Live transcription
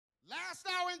Test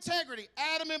our integrity.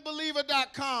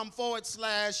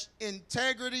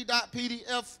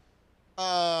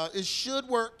 adamandbeliever.com/integrity.pdf. It should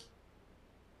work.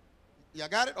 Y'all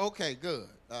got it? Okay, good.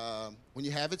 When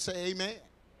you have it, say amen.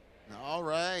 All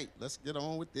right, let's get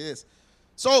on with this.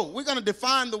 So we're going to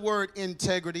define the word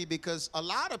integrity because a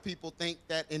lot of people think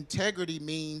that integrity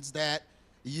means that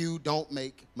you don't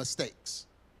make mistakes.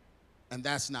 And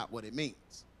that's not what it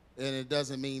means. And it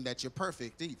doesn't mean that you're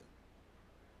perfect either.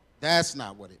 That's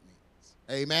not what it means.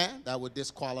 Amen? That would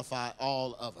disqualify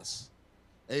all of us.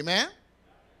 Amen?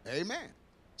 Amen.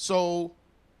 So,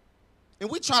 and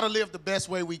we try to live the best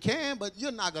way we can, but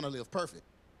you're not going to live perfect.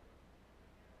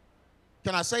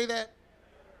 Can I say that?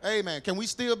 Amen. Can we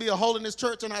still be a holiness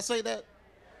church and I say that?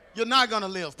 You're not going to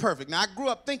live perfect. Now, I grew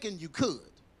up thinking you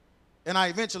could, and I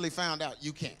eventually found out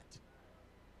you can't.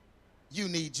 You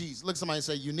need Jesus. Look at somebody and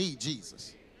say, you need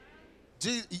Jesus.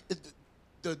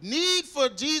 The need for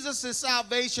Jesus'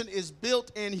 salvation is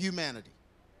built in humanity.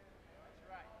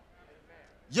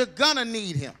 You're going to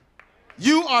need him.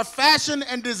 You are fashioned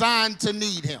and designed to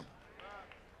need him.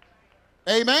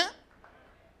 Amen?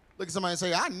 Look at somebody and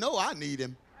say, I know I need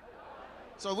him.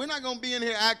 So we're not going to be in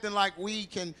here acting like we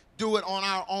can do it on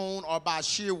our own or by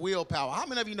sheer willpower. How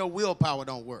many of you know willpower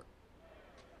don't work?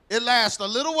 It lasts a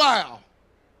little while.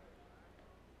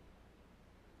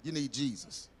 You need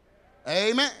Jesus.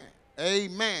 Amen.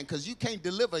 Amen. Because you can't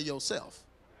deliver yourself.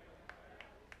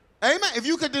 Amen. If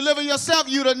you could deliver yourself,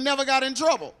 you'd have never got in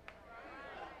trouble.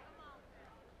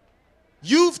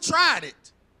 You've tried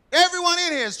it. Everyone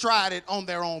in here has tried it on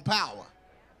their own power.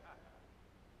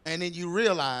 And then you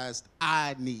realized,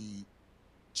 I need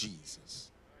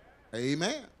Jesus.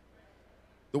 Amen.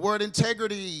 The word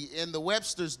integrity in the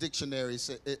Webster's dictionary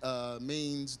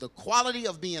means the quality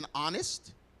of being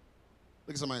honest.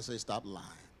 Look at somebody and say, stop lying.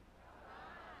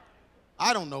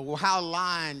 I don't know how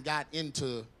lying got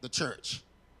into the church,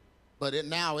 but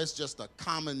now it's just a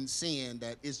common sin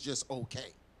that it's just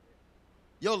okay.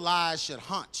 Your lies should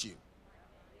haunt you.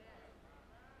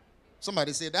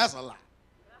 Somebody said, that's a lie.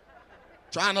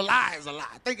 Trying to lie is a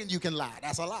lie. Thinking you can lie,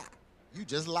 that's a lie. You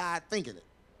just lied thinking it.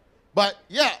 But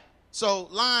yeah, so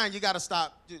lying, you got to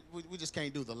stop. We just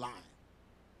can't do the lying.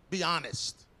 Be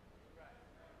honest.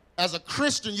 As a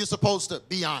Christian, you're supposed to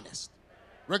be honest.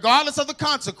 Regardless of the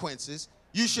consequences,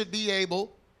 you should be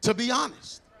able to be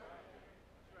honest.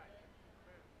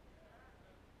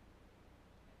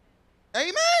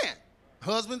 Amen.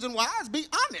 Husbands and wives, be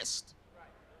honest.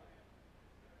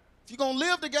 If you're going to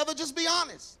live together, just be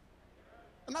honest.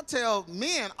 And I tell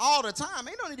men all the time,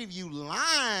 ain't no need of you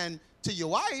lying to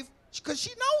your wife because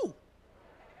she know.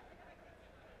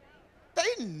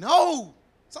 They know.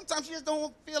 Sometimes you just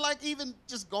don't feel like even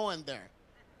just going there.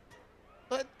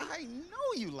 But I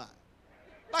know you lying.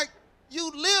 Like, you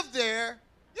live there.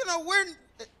 You know,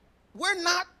 we're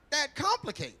not that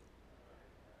complicated.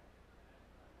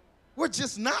 We're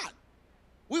just not.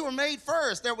 We were made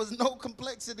first. There was no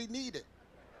complexity needed.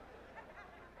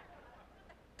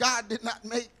 God did not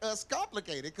make us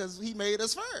complicated because he made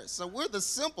us first. So we're the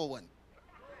simple one.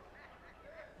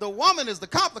 The woman is the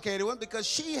complicated one because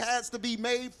she has to be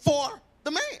made for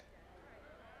the man.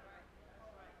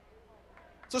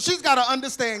 So she's got to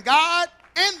understand God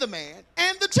and the man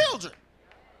and the children.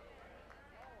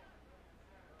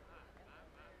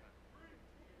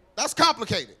 That's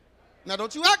complicated. Now,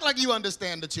 don't you act like you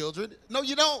understand the children. No,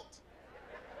 you don't.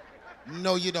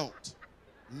 No, you don't.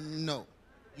 No,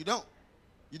 you don't.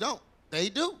 You don't. They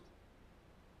do.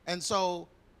 And so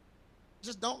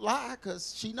just don't lie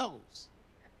because she knows.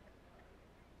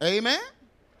 Amen?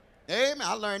 Amen.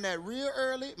 I learned that real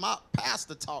early. My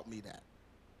pastor taught me that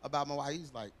about my wife.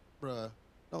 He's like, bruh,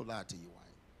 don't lie to your wife.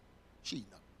 She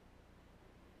know.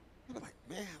 I'm like,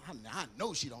 man, I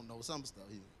know she don't know some stuff.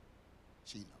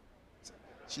 She know.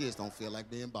 She just don't feel like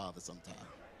being bothered sometimes.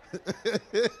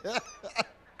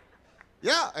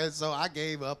 Yeah, and so I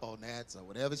gave up on that. So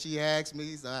whatever she asked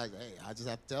me, so I just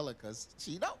have to tell her because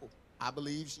she know. I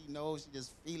believe she knows. She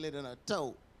just feel it in her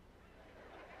toe.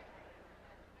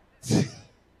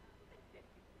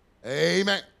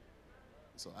 Amen.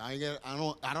 So I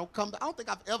don't think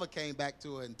I've ever came back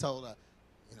to her and told her,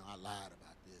 you know, I lied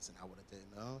about this, and I would have said,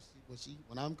 no.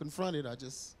 When I'm confronted,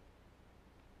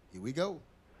 here we go.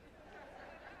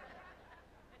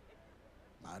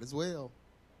 Might as well.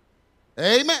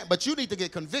 Amen. But you need to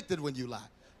get convicted when you lie.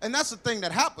 And that's the thing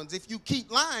that happens. If you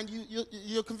keep lying,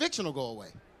 your conviction will go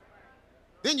away.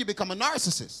 Then you become a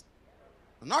narcissist.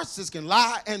 A narcissist can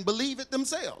lie and believe it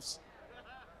themselves.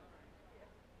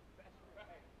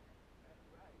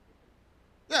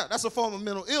 Yeah, that's a form of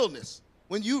mental illness.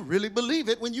 When you really believe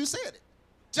it when you said it.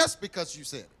 Just because you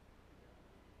said it.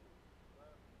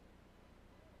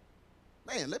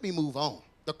 Man, let me move on.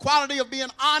 The quality of being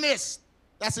honest,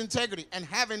 that's integrity. And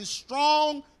having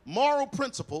strong moral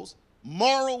principles,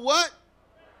 moral what?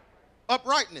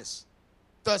 Uprightness.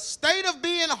 The state of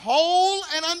being whole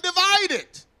and undivided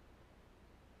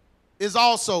is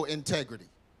also integrity.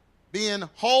 Being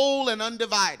whole and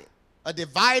undivided. A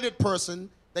divided person,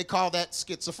 they call that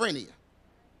schizophrenia.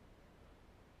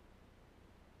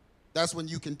 That's when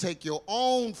you can take your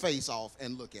own face off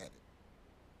and look at it.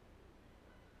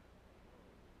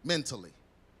 Mentally.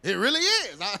 It really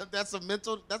is.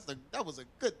 That was a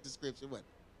good description.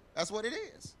 That's what it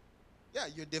is. Yeah,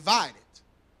 you're divided.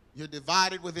 You're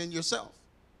divided within yourself.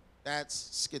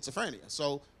 That's schizophrenia.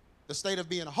 So the state of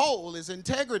being whole is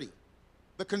integrity.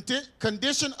 The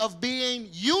condition of being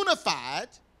unified,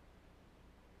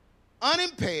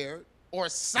 unimpaired, or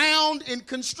sound in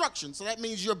construction. So that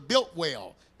means you're built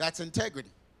well. That's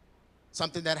integrity.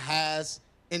 Something that has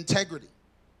integrity.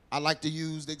 I like to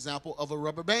use the example of a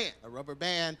rubber band. A rubber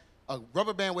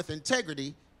band with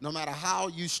integrity, no matter how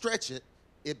you stretch it,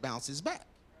 it bounces back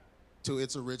to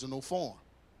its original form.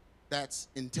 That's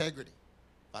integrity.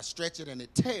 If I stretch it and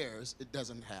it tears, it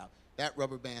doesn't have. That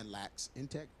rubber band lacks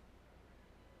integrity.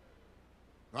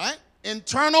 Right?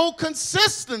 Internal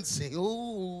consistency.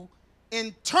 Ooh.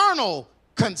 Internal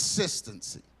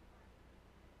consistency.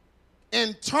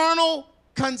 Internal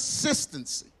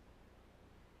consistency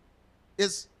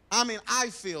is, I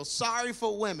feel sorry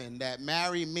for women that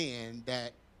marry men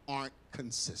that aren't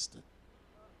consistent.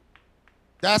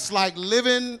 That's like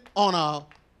living on a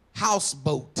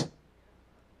houseboat.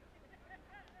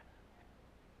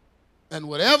 And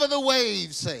whatever the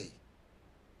waves say,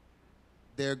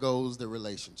 there goes the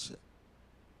relationship.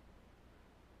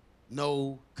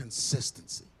 No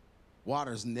consistency.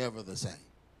 Water's never the same.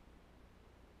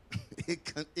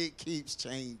 It keeps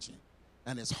changing.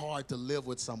 And it's hard to live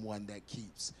with someone that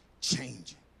keeps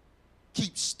changing.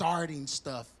 Keeps starting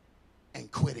stuff and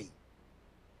quitting.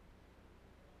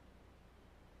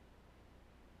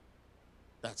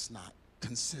 That's not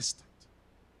consistent.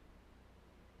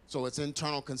 So it's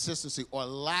internal consistency or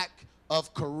lack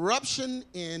of corruption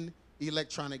in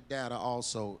electronic data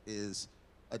also is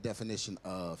a definition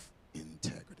of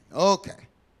integrity. Okay.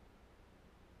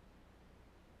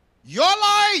 Your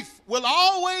life will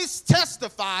always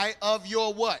testify of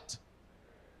your what?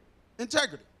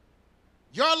 Integrity.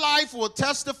 Your life will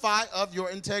testify of your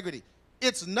integrity.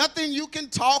 It's nothing you can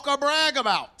talk or brag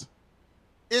about.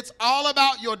 It's all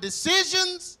about your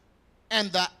decisions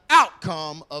and the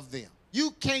outcome of them.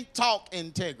 You can't talk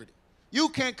integrity. You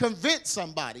can't convince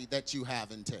somebody that you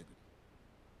have integrity.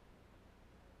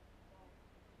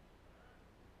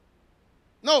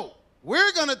 No,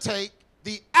 we're going to take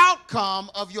the outcome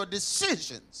of your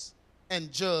decisions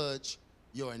and judge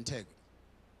your integrity.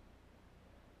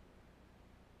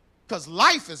 Because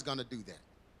life is going to do that.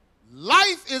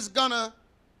 Life is going to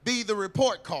be the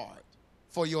report card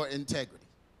for your integrity.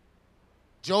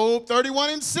 Job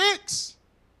 31:6.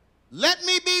 Let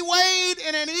me be weighed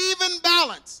in an even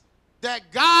balance,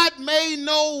 that God may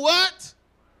know what?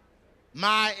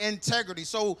 My integrity.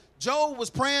 So Job was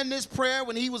praying this prayer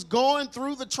when he was going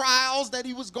through the trials that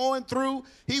he was going through.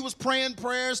 He was praying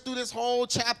prayers through this whole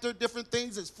chapter, different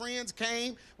things. His friends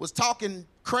came, was talking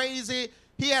crazy.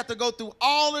 He had to go through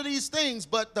all of these things,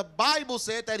 but the Bible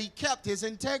said that he kept his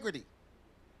integrity.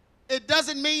 It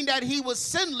doesn't mean that he was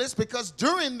sinless, because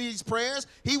during these prayers,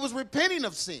 he was repenting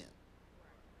of sin.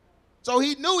 So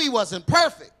he knew he wasn't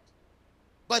perfect,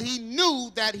 but he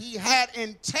knew that he had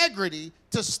integrity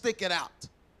to stick it out.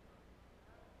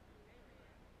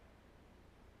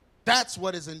 That's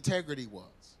what his integrity was.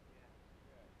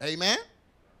 Amen?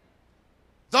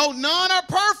 Though none are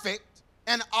perfect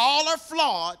and all are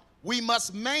flawed, we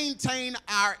must maintain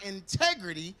our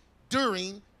integrity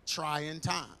during trying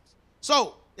times.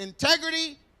 So,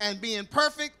 integrity and being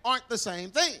perfect aren't the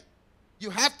same thing. You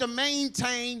have to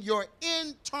maintain your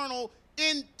internal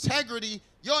integrity,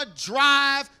 your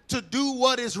drive to do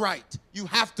what is right. You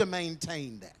have to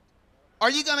maintain that.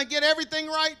 Are you going to get everything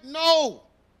right? No.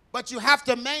 But you have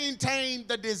to maintain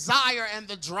the desire and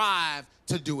the drive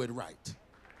to do it right.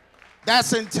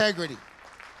 That's integrity.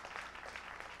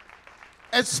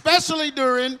 Especially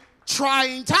during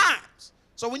trying times.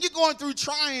 So when you're going through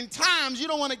trying times, you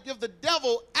don't want to give the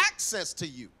devil access to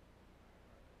you.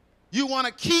 You want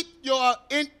to keep your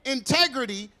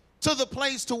integrity to the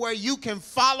place to where you can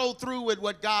follow through with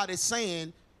what God is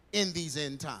saying in these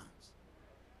end times.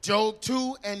 Job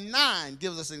 2:9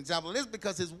 gives us an example of this,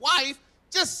 because his wife,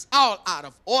 just all out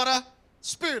of order,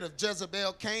 spirit of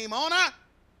Jezebel came on her,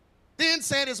 Then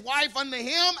said his wife unto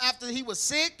him after he was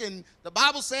sick, and the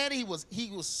Bible said he was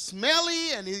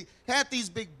smelly and he had these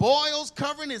big boils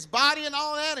covering his body and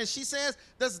all that. And she says,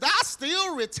 does thou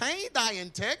still retain thy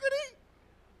integrity?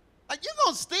 Like, you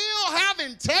gonna still have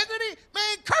integrity?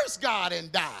 Man, curse God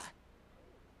and die.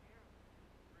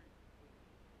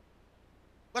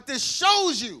 But this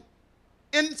shows you,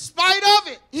 in spite of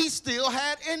it, he still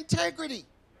had integrity.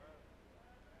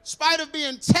 In spite of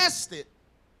being tested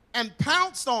and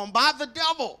pounced on by the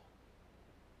devil,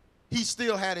 he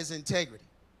still had his integrity.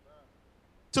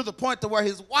 To the point to where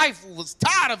his wife was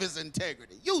tired of his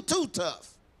integrity. You too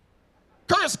tough.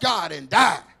 Curse God and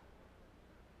die.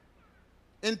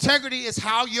 Integrity is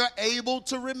how you're able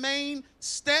to remain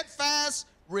steadfast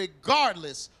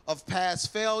regardless of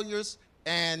past failures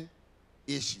and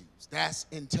issues. That's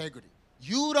integrity.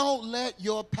 You don't let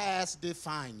your past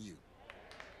define you.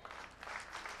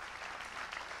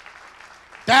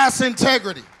 That's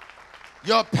integrity.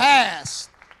 Your past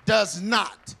does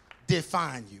not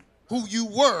define you. Who you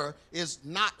were is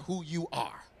not who you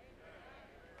are.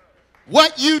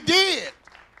 What you did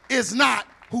is not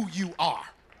who you are.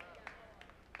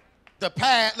 The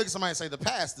past, look at somebody and say, the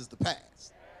past is the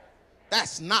past.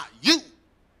 That's not you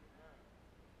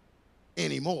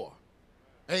anymore.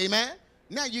 Amen?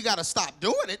 Now you got to stop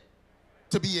doing it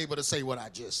to be able to say what I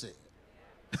just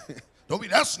said. Don't be,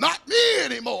 that's not me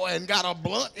anymore, and got a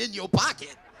blunt in your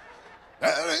pocket.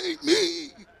 That ain't me.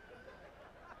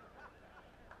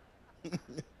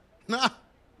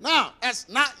 No, that's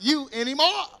not you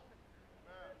anymore.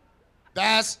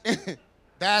 That's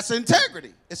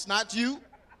integrity. It's not you.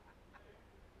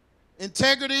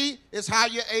 Integrity is how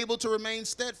you're able to remain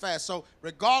steadfast. So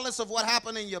regardless of what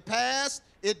happened in your past,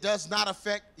 it does not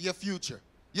affect your future.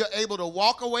 You're able to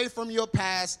walk away from your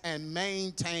past and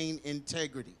maintain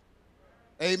integrity.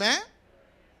 Amen?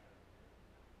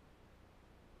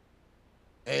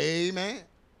 Amen.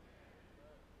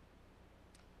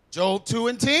 Job 2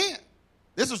 and 10.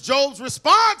 This was Job's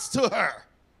response to her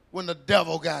when the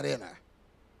devil got in her,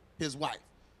 his wife.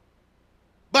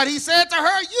 But he said to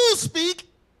her, you speak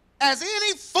as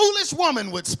any foolish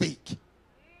woman would speak.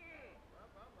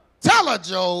 Tell her,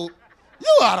 Job,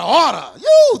 you out of order.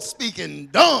 You speaking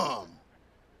dumb.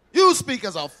 You speak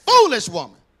as a foolish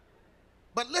woman.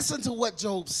 But listen to what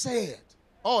Job said.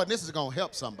 Oh, and this is going to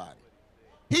help somebody.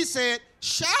 He said,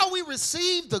 shall we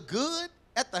receive the good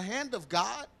at the hand of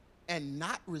God and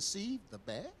not receive the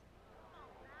bad?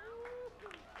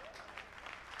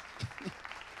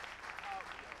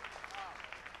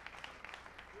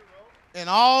 And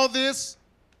all this,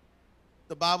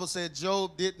 the Bible said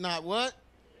Job did not what?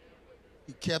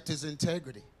 He kept his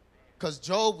integrity. Because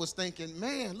Job was thinking,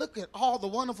 man, look at all the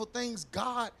wonderful things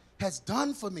God has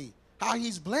done for me, how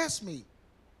he's blessed me.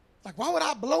 Like, why would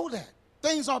I blow that?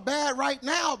 Things are bad right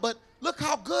now, but look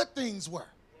how good things were.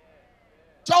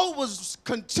 Job was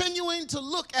continuing to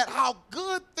look at how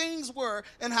good things were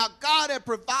and how God had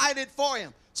provided for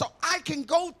him. So I can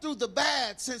go through the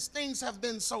bad since things have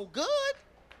been so good.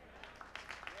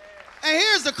 And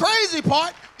here's the crazy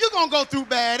part. You're going to go through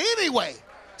bad anyway.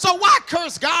 So why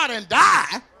curse God and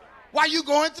die while you're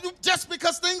going through just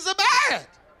because things are bad?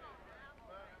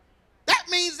 That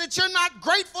means that you're not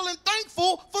grateful and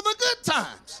thankful for the good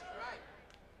times.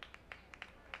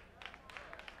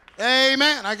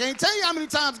 Amen. I can't tell you how many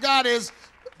times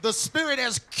the Spirit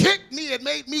has kicked me and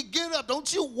made me get up.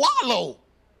 Don't you wallow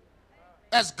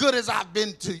as good as I've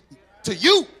been to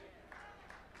you.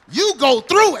 You go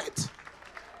through it.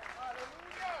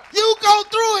 You go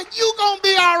through it. You gonna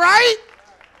be all right.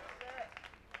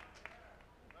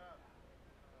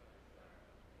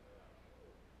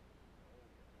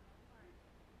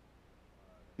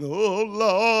 Oh,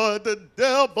 Lord, the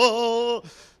devil.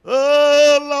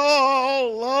 Oh,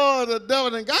 Lord, the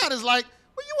devil. And God is like,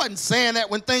 well, you wasn't saying that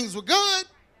when things were good.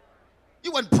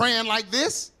 You wasn't praying like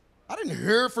this. I didn't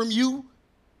hear from you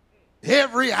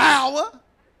every hour.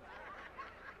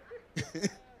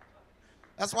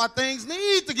 That's why things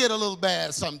need to get a little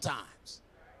bad sometimes.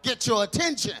 Get your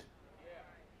attention.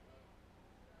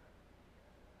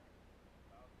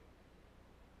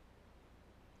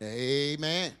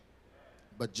 Amen.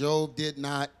 But Job did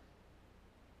not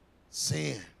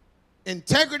sin.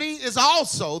 Integrity is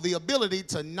also the ability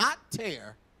to not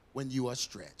tear when you are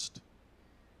stretched.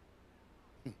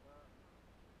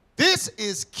 This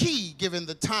is key given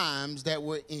the times that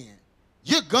we're in.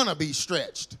 You're going to be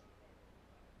stretched.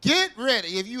 Get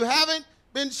ready. If you haven't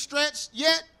been stretched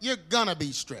yet, you're going to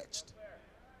be stretched.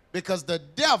 Because the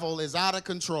devil is out of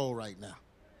control right now.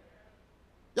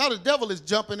 Y'all, the devil is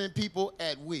jumping in people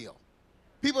at will.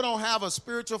 People don't have a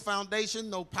spiritual foundation,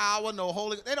 no power, no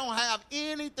holy. They don't have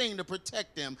anything to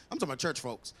protect them. I'm talking about church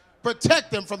folks. Protect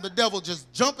them from the devil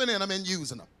just jumping in them and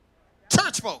using them.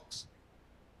 Church folks.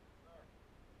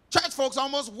 Church folks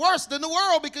almost worse than the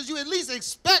world because you at least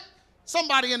expect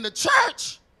somebody in the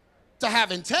church to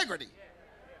have integrity,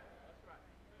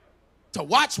 to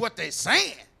watch what they're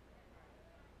saying,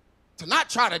 to not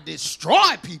try to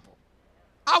destroy people.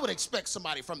 I would expect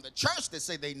somebody from the church to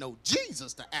say they know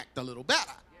Jesus to act a little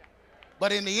better.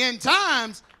 But in the end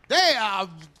times, they are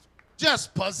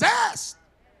just possessed.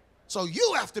 So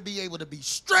you have to be able to be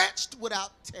stretched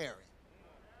without tearing.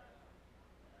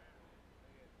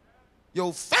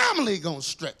 Your family gonna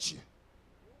stretch you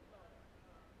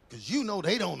because you know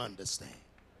they don't understand.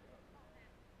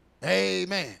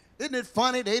 Amen. Isn't it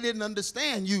funny they didn't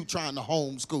understand you trying to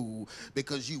homeschool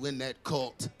because you in that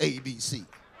cult ABC?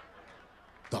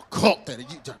 The cult that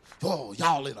you, oh,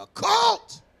 y'all in a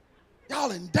cult.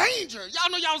 Y'all in danger.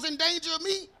 Y'all know y'all was in danger of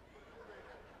me.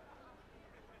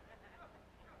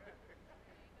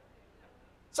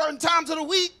 Certain times of the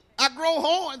week, I grow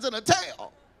horns and a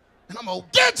tail. And I'm going to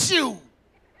get you.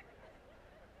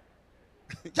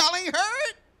 Y'all ain't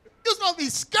heard? You're supposed to be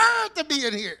scared to be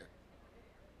in here.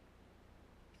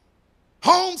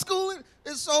 Homeschooling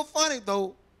is so funny,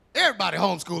 though. Everybody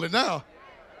homeschooling now.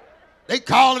 They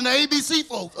calling the ABC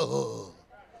folks. What,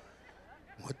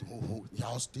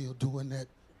 y'all still doing that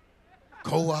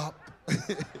co-op?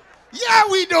 Yeah,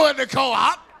 we doing the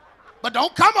co-op. But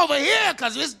don't come over here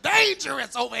because it's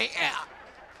dangerous over here.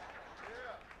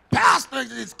 Pastor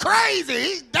is crazy.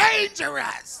 He's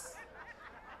dangerous.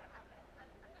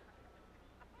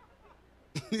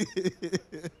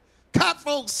 Got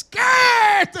folks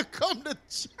scared to come to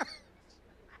church.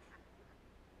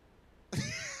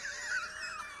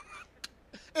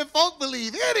 And folk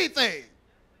believe anything.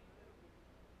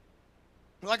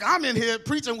 Like I'm in here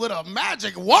preaching with a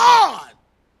magic wand.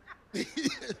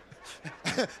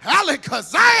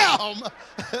 Alakazam.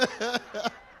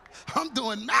 I'm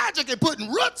doing magic and putting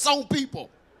roots on people.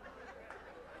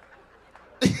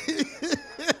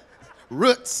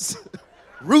 Roots,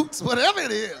 whatever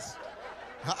it is.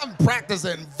 I'm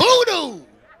practicing voodoo.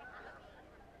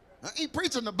 I ain't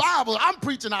preaching the Bible. I'm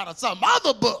preaching out of some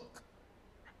other book.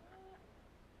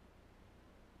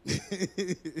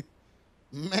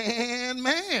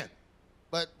 Man.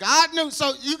 But God knew,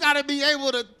 so you got to be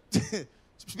able to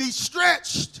be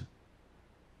stretched.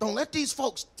 Don't let these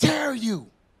folks tear you.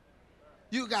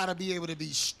 You got to be able to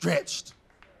be stretched,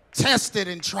 tested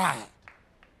and tried.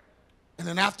 And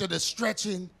then after the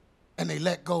stretching and they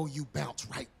let go, you bounce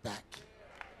right back.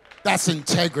 That's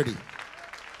integrity.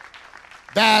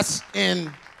 That's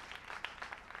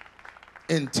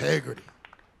integrity.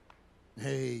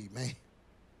 Amen.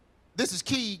 This is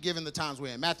key given the times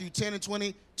we're in. Matthew 10 and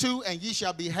 22, and ye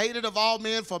shall be hated of all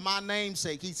men for my name's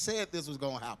sake. He said this was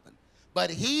going to happen. But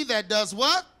he that does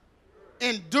what?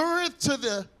 Endureth to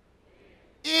the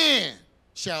end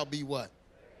shall be what?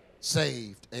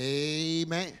 Saved.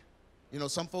 Amen. You know,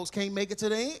 some folks can't make it to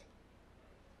the end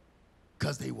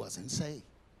because they wasn't saved.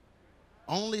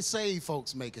 Only saved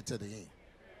folks make it to the end.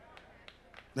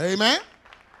 Amen.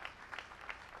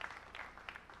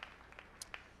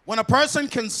 When a person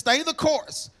can stay the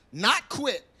course, not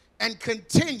quit, and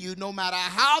continue no matter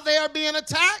how they are being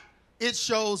attacked, it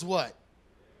shows what?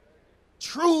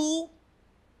 True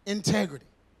integrity.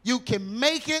 You can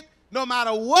make it no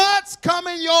matter what's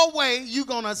coming your way. You're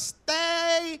going to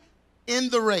stay in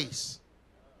the race.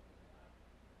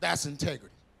 That's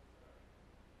integrity.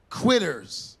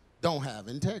 Quitters don't have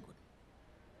integrity.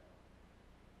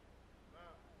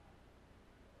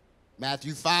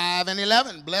 Matthew 5 and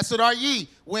 11, blessed are ye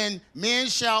when men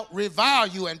shall revile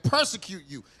you and persecute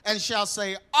you and shall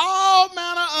say all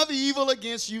manner of evil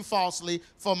against you falsely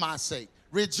for my sake.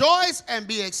 Rejoice and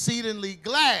be exceedingly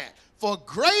glad, for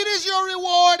great is your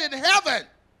reward in heaven.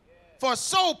 For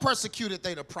so persecuted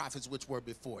they the prophets which were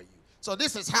before you. So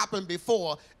this has happened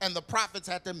before, and the prophets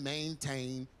had to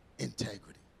maintain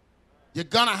integrity. You're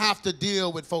going to have to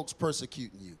deal with folks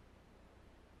persecuting you.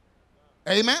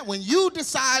 Amen. When you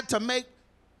decide to make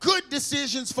good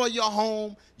decisions for your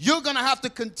home, you're going to have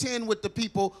to contend with the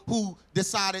people who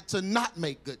decided to not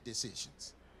make good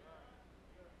decisions.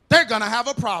 They're going to have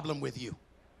a problem with you.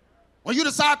 When you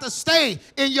decide to stay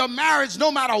in your marriage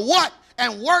no matter what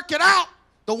and work it out,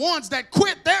 the ones that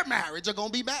quit their marriage are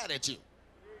going to be mad at you.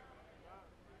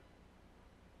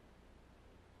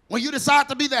 When you decide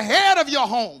to be the head of your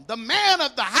home, the man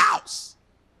of the house,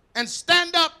 and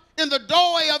stand up in the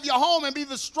doorway of your home and be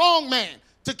the strong man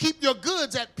to keep your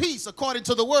goods at peace according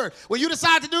to the word. When you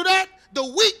decide to do that, the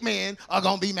weak men are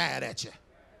going to be mad at you.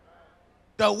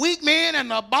 The weak men and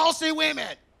the bossy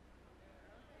women.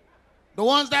 The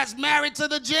ones that's married to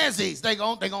the Jezzies, they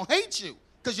gonna hate you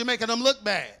because you're making them look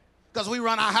bad. Because we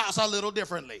run our house a little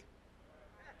differently.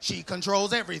 She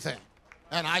controls everything.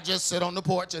 And I just sit on the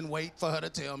porch and wait for her to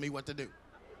tell me what to do.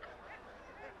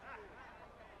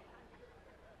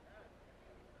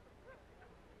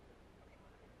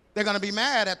 They're going to be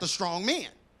mad at the strong men.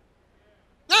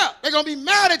 Yeah, they're going to be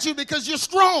mad at you because you're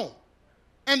strong.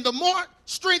 And the more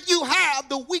strength you have,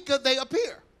 the weaker they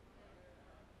appear.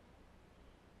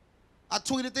 I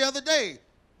tweeted the other day,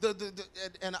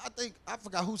 and I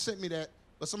forgot who sent me that,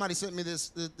 but somebody sent me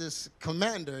this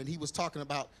commander, and he was talking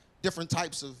about different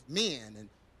types of men, and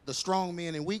the strong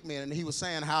men and weak men, and he was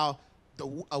saying how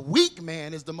a weak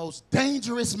man is the most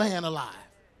dangerous man alive.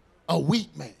 A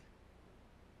weak man.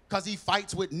 Because he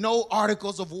fights with no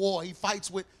articles of war. He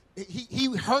fights with,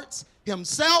 he hurts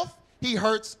himself. He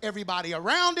hurts everybody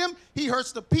around him. He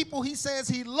hurts the people he says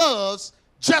he loves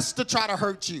just to try to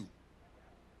hurt you.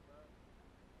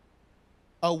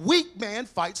 A weak man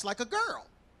fights like a girl.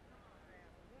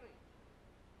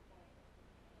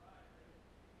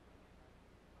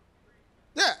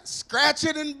 Yeah,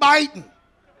 scratching and biting.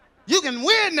 You can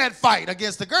win that fight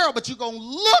against the girl, but you're going to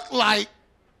look like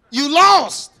you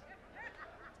lost.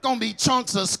 Going to be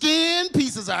chunks of skin,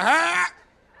 pieces of hair,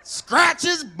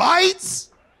 scratches, bites,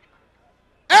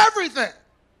 everything.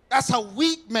 That's a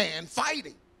weak man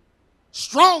fighting.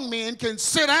 Strong men can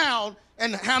sit down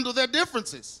and handle their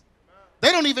differences.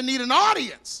 They don't even need an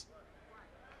audience.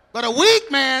 But a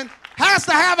weak man has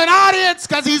to have an audience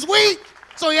because he's weak.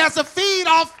 So he has to feed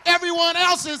off everyone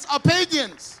else's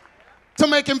opinions to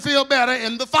make him feel better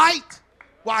in the fight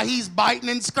while he's biting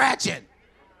and scratching.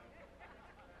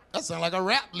 That sounds like a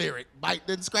rap lyric, biting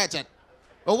and scratching.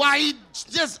 But why he's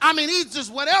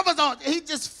just whatever's on, he's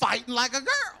just fighting like a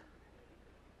girl.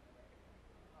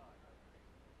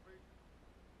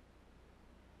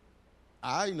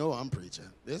 I know I'm preaching.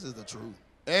 This is the truth.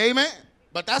 Amen.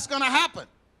 But that's going to happen.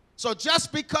 So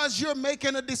just because you're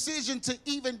making a decision to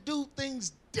even do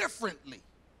things differently,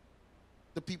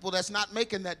 the people that's not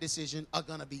making that decision are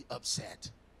going to be upset.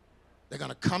 They're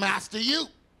going to come after you.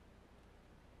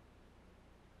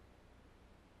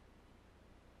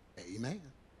 Amen.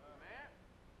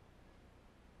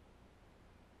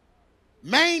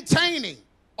 Maintaining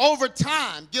over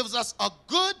time gives us a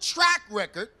good track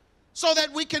record so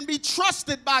that we can be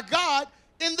trusted by God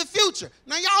in the future.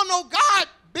 Now, y'all know God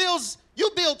you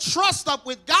build trust up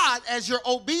with God as you're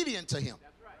obedient to him.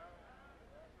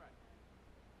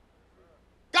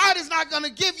 God is not going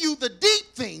to give you the deep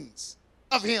things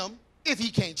of him if he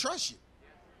can't trust you.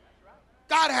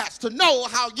 God has to know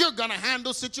how you're going to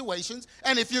handle situations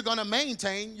and if you're going to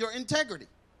maintain your integrity.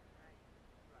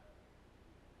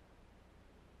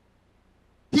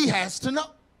 He has to know.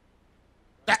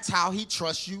 That's how he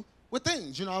trusts you with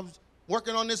things. You know, I was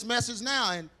working on this message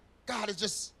now, and God is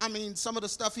just, some of the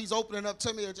stuff he's opening up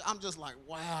to me, I'm just like,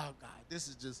 wow, God, this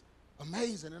is just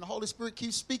amazing. And the Holy Spirit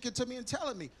keeps speaking to me and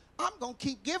telling me, I'm going to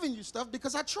keep giving you stuff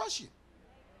because I trust you.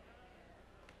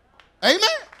 Amen.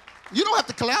 You don't have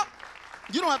to clap.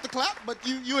 You don't have to clap, but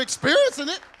you experiencing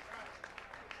it.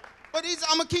 But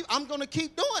I'm going to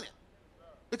keep doing it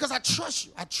because I trust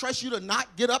you. I trust you to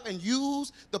not get up and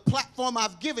use the platform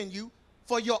I've given you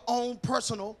for your own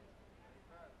personal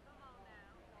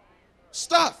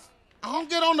stuff. I don't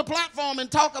get on the platform and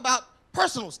talk about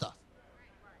personal stuff.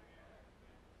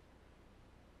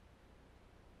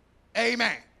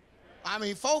 Amen.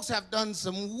 Folks have done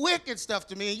some wicked stuff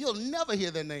to me, and you'll never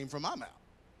hear their name from my mouth.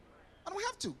 I don't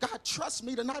have to. God trusts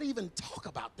me to not even talk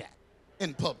about that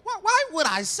in public. Why would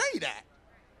I say that?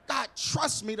 God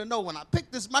trusts me to know when I pick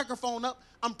this microphone up,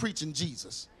 I'm preaching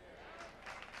Jesus.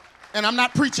 And I'm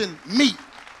not preaching me.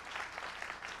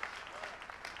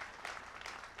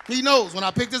 He knows when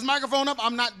I pick this microphone up,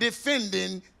 I'm not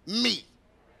defending me.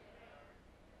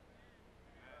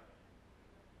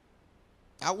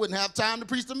 I wouldn't have time to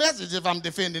preach the message if I'm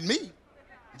defending me.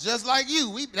 Just like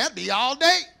you, that'd be all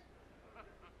day.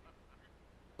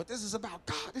 But this is about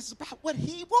God. This is about what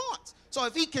he wants. So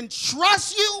if he can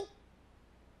trust you,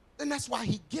 then that's why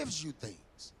he gives you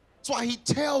things. That's why he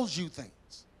tells you things.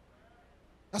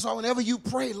 That's why whenever you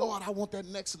pray, Lord, I want that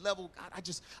next level.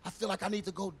 God, I feel like I need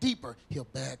to go deeper. He'll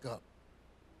back up.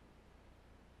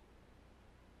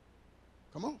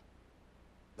 Come on.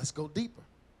 Let's go deeper.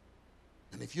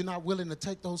 And if you're not willing to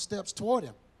take those steps toward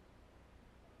him,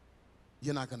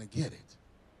 you're not going to get it.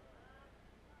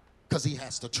 Because he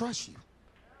has to trust you.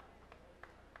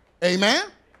 Amen?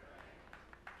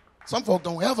 Some folk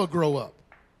don't ever grow up.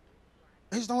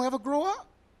 They just don't ever grow up.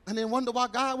 And then wonder why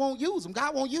God won't use them.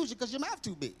 God won't use you because your mouth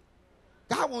too big.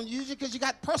 God won't use you because you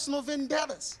got personal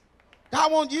vendettas.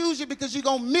 God won't use you because you're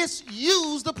going to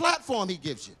misuse the platform he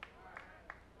gives you.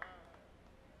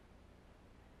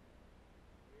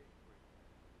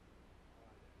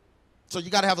 So you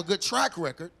got to have a good track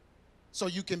record so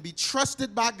you can be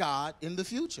trusted by God in the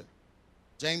future.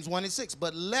 James 1:6,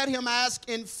 but let him ask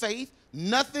in faith,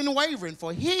 nothing wavering,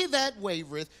 for he that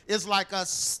wavereth is like a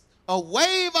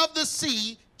wave of the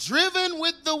sea driven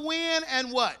with the wind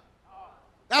and what?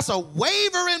 That's a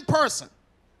wavering person.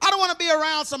 I don't want to be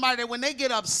around somebody that when they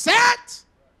get upset,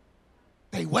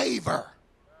 they waver.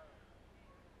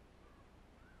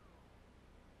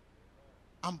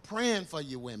 I'm praying for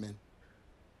you women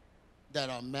that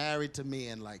are married to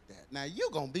men like that. Now, you're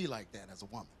going to be like that as a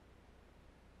woman.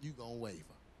 You're going to waver.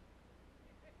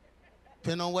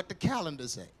 Depending on what the calendar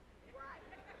say.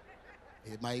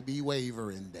 It might be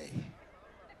wavering day.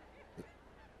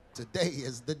 Today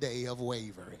is the day of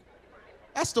wavering.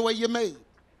 That's the way you're made.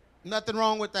 Nothing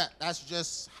wrong with that. That's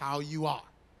just how you are.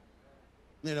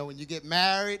 You know, when you get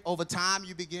married, over time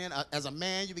you begin, as a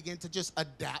man, you begin to just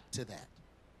adapt to that.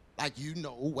 Like you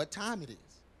know what time it is.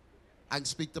 I can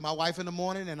speak to my wife in the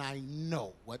morning and I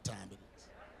know what time it is.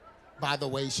 By the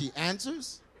way she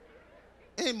answers.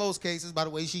 In most cases, by the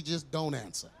way she just don't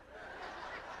answer.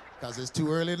 Because it's too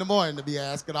early in the morning to be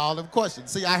asking all them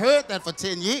questions. See, I heard that for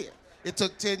 10 years. It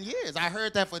took 10 years. I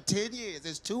heard that for 10 years.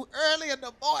 It's too early in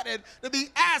the morning to be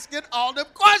asking all them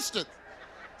questions.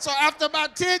 So after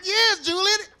about 10 years,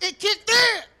 Julian, it kicked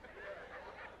in.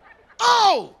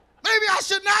 Oh, maybe I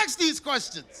shouldn't ask these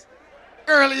questions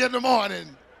early in the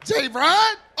morning. Jay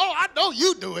Brian, oh, I know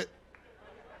you do it.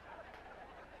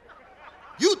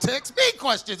 You text me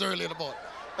questions early in the morning.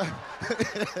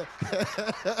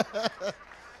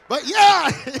 But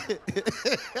yeah.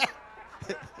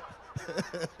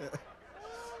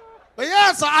 But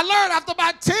yeah, so I learned after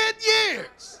about 10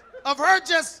 years of her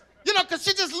just, you know, because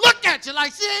she just look at you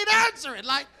like she ain't answering.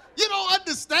 Like, you don't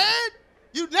understand.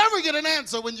 You never get an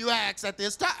answer when you ask at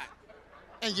this time.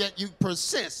 And yet you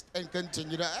persist and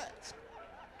continue to ask.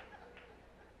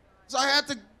 So I had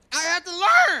to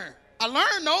learn. I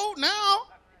learned, though, now.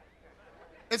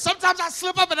 And sometimes I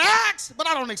slip up and ask, but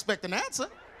I don't expect an answer.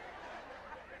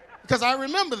 Because I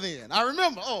remember then. I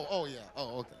remember, oh, yeah,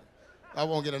 oh, okay. I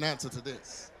won't get an answer to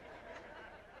this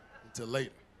until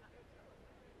later.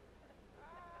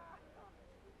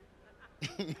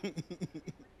 Yeah,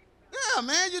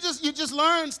 man, you just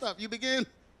learn stuff. You begin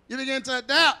to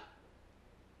adapt.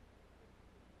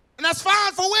 And that's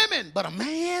fine for women, but a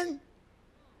man,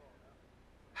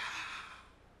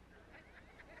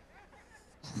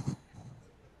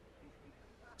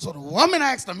 so the woman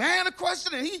asked the man a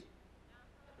question and he,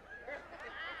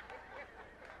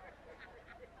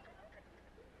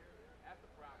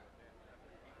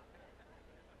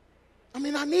 I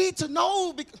mean, I need to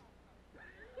know because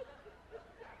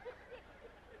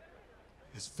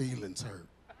his feelings hurt.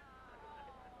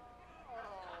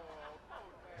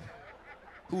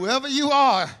 Whoever you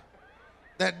are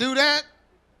that do that,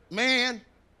 man,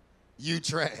 you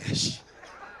trash.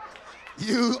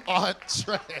 You are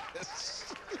trash.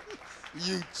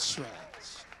 You trash.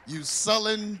 You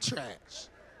sullen trash.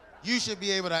 You should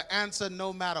be able to answer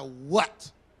no matter what.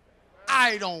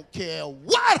 I don't care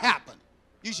what happened.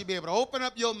 You should be able to open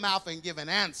up your mouth and give an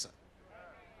answer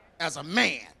as a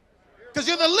man. Because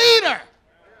you're the leader.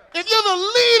 If you're the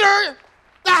leader,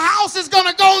 the house is going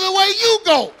to go the way you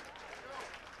go.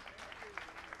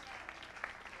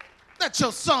 That's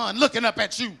your son looking up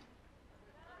at you.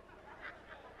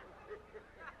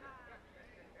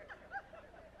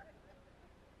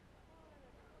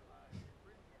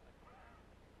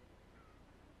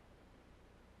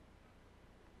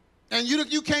 And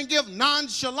you can't give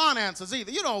nonchalant answers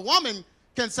either. You know, a woman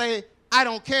can say, I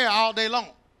don't care all day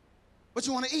long. What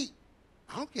you want to eat?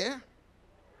 I don't care.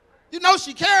 You know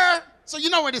she cares, so you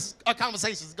know where this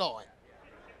conversation is going.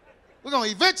 We're going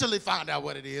to eventually find out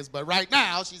what it is, but right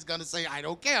now she's going to say, I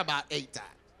don't care about 8 times.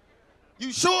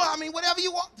 You sure? I mean, whatever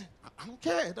you want. I don't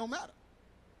care. It don't matter.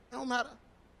 It don't matter.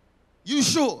 You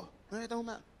sure? It don't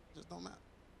matter. It just don't matter.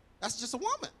 That's just a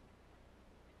woman.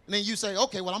 And then you say,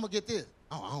 okay, well, I'm going to get this.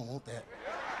 Oh, I don't want that.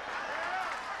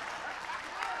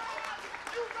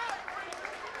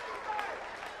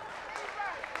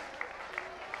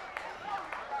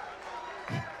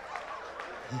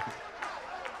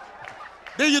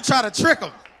 Then you try to trick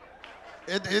them.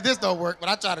 This don't work, but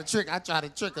I try to trick her.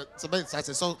 So basically I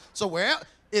said, so where,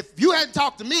 if you hadn't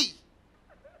talked to me,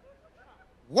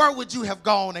 where would you have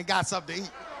gone and got something to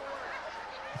eat?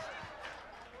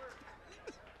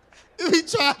 You be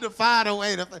trying to find a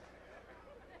way to.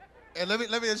 And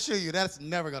let me assure you, that's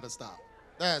never gonna stop.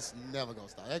 That's never going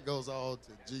to stop. That goes all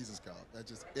to Jesus God. That's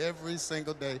just every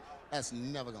single day. That's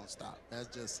never going to stop.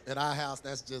 That's just, at our house,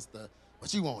 that's just the,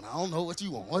 what you want? I don't know what you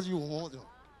want. What you want? What you want?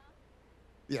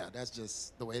 Yeah, that's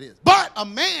just the way it is. But a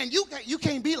man, you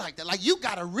can't be like that. Like, you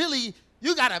got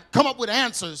to come up with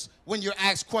answers when you're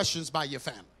asked questions by your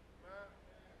family.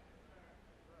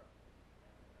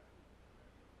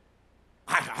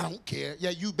 I don't care. Yeah,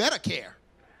 you better care,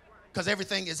 because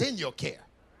everything is in your care.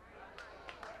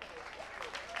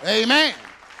 Amen.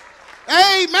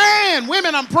 Amen.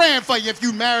 Women, I'm praying for you if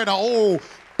you married an old,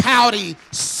 pouty,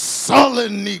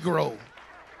 sullen Negro.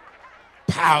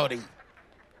 Pouty.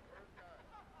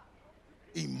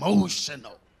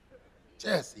 Emotional.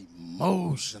 Just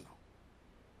emotional.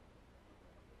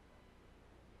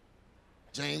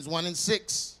 James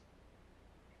 1:6.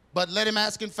 But let him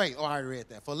ask in faith. Oh, I already read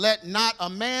that. For let not a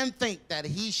man think that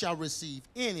he shall receive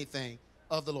anything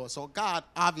of the Lord. So God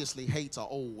obviously hates an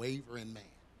old wavering man.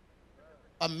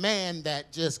 A man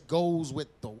that just goes with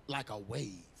like a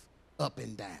wave up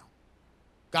and down.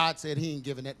 God said he ain't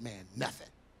giving that man nothing.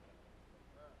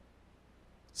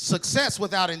 Success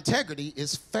without integrity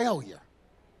is failure.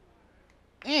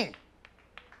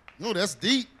 No, that's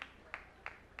deep.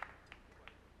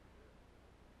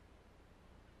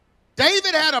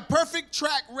 David had a perfect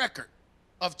track record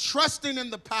of trusting in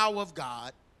the power of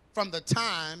God from the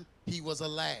time he was a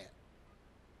lad.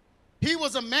 He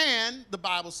was a man, the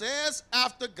Bible says,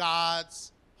 after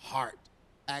God's heart.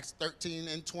 Acts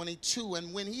 13:22.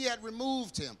 And when he had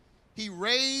removed him, he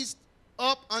raised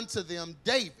up unto them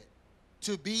David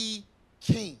to be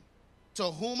king, to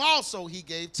whom also he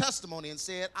gave testimony and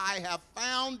said, I have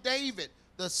found David,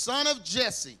 the son of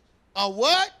Jesse, a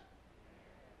what?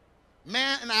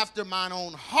 Man after mine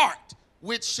own heart,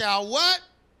 which shall what?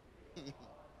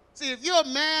 See, if you're a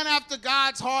man after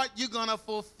God's heart, you're going to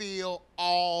fulfill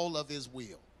all of his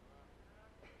will.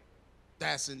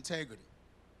 That's integrity.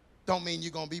 Don't mean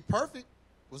you're going to be perfect.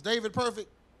 Was David perfect?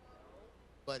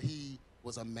 But he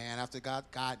was a man after God.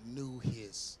 God knew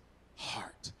his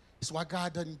heart. That's why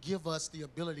God doesn't give us the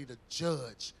ability to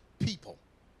judge people,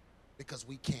 because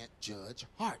we can't judge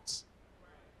hearts.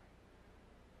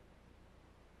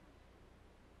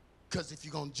 Because if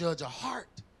you're going to judge a heart,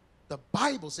 the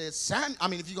Bible says,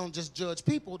 if you're going to just judge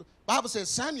people, the Bible says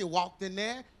Samuel walked in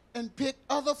there and picked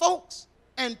other folks.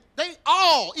 And they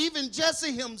all, even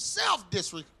Jesse himself,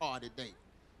 disregarded David.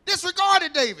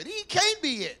 Disregarded David. He can't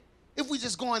be it if we're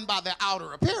just going by the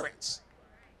outer appearance.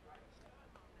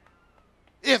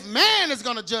 If man is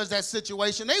going to judge that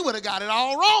situation, they would have got it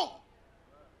all wrong.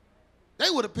 They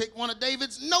would have picked one of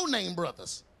David's no-name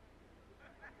brothers.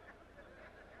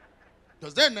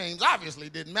 Because their names obviously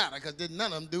didn't matter, because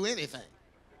none of them do anything.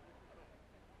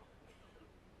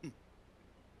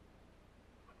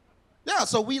 Yeah,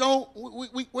 so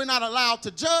we're not allowed to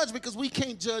judge because we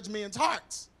can't judge men's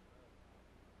hearts.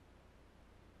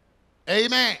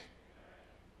 Amen.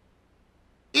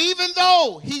 Even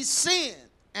though he sinned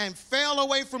and fell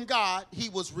away from God, he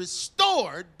was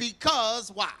restored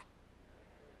because why?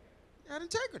 He had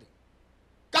integrity.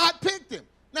 God picked him.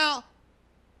 Now,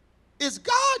 is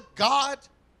God God?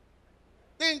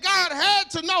 Then God had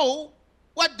to know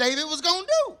what David was going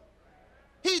to do.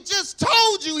 He just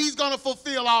told you he's going to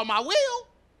fulfill all my will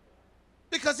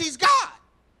because he's God.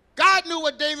 God knew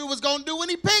what David was going to do when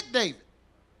he picked David.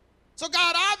 So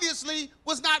God obviously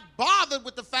was not bothered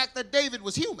with the fact that David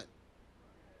was human.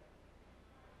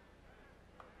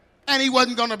 And he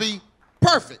wasn't going to be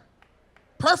perfect.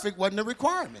 Perfect wasn't a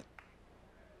requirement.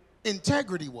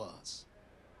 Integrity was.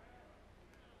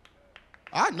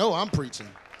 I know I'm preaching.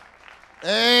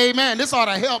 Amen. This ought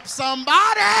to help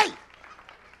somebody.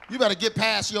 You better get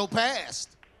past your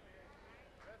past.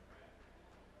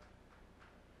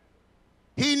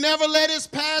 He never let his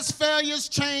past failures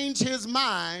change his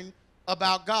mind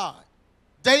about God.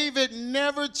 David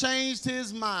never changed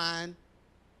his mind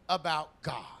about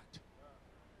God.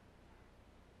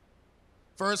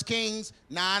 1 Kings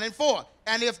 9:4.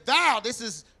 And if thou, this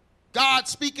is God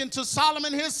speaking to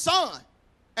Solomon, his son,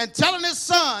 and telling his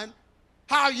son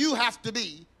how you have to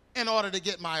be in order to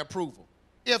get my approval.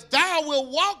 If thou wilt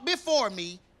walk before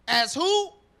me as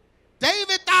who?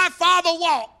 David thy father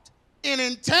walked in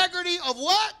integrity of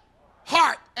what?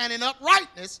 Heart, and in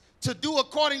uprightness, to do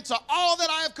according to all that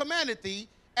I have commanded thee,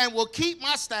 and will keep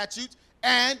my statutes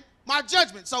and my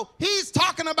judgment. So he's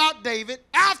talking about David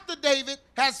after David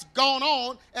has gone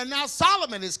on, and now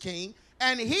Solomon is king,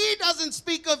 and he doesn't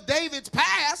speak of David's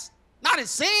past, not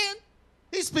his sin.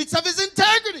 He speaks of his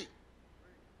integrity.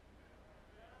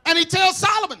 And he tells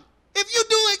Solomon, if you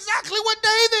do exactly what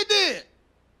David did,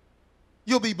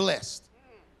 you'll be blessed.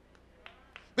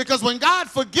 Because when God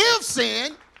forgives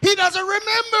sin, he doesn't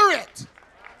remember it.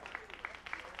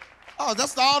 Oh,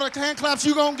 that's all the hand claps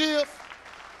you gonna give?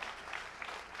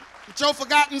 With your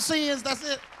forgotten sins, that's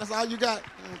it? That's all you got?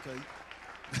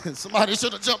 Okay. Somebody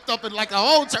should have jumped up in like a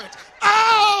whole church.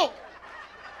 Oh!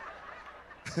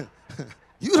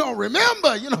 You don't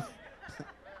remember, you know.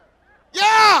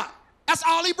 Yeah, that's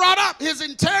all he brought up, his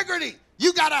integrity.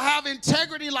 You got to have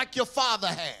integrity like your father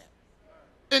had.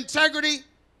 Integrity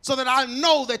so that I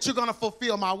know that you're going to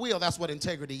fulfill my will. That's what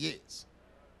integrity is.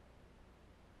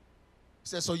 He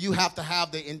says, so you have to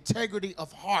have the integrity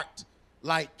of heart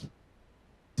like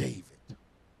David.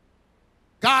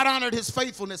 God honored his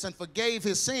faithfulness and forgave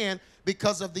his sin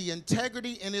because of the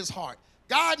integrity in his heart.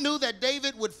 God knew that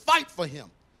David would fight for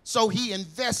him, so he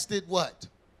invested what?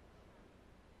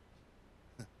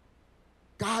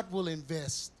 God will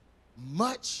invest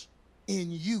much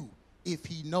in you if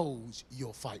he knows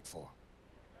you'll fight for him.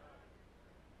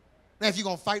 Now, if you're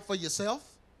going to fight for yourself,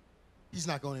 he's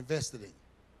not going to invest it in you.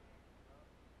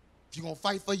 If you're going to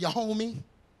fight for your homie,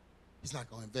 he's not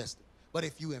going to invest it. But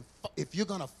if you're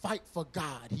going to fight for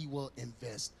God, he will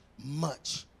invest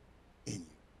much in you.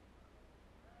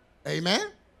 Amen?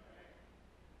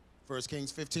 1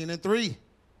 Kings 15:3.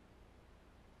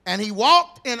 And he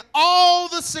walked in all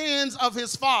the sins of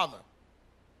his father,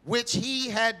 which he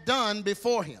had done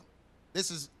before him.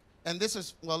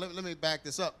 Well, let me back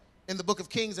this up. In the book of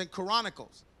Kings and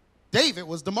Chronicles, David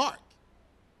was the mark.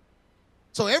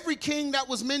 So every king that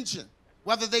was mentioned,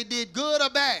 whether they did good or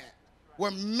bad,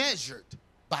 were measured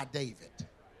by David.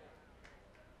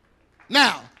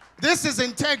 Now, this is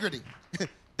integrity.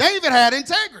 David had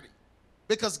integrity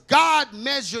because God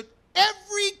measured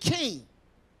every king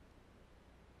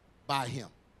by him.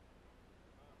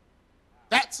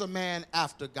 That's a man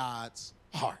after God's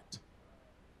heart.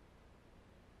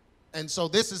 And so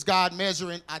this is God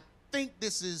measuring. I think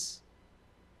this is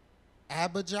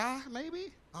Abijah,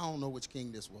 maybe? I don't know which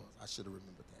king this was. I should have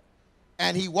remembered that.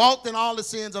 And he walked in all the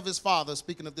sins of his father,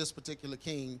 speaking of this particular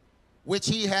king, which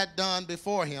he had done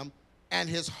before him. And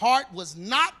his heart was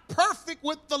not perfect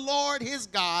with the Lord his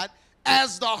God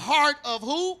as the heart of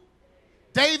who?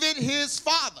 David, his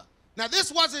father. Now,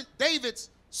 this wasn't David's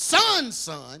son's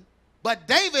son, but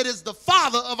David is the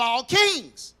father of all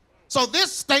kings. So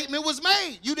this statement was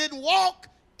made. You didn't walk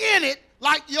in it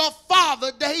like your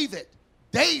father David.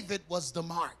 David was the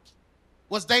mark.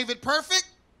 Was David perfect?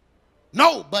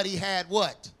 No, but he had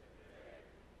what?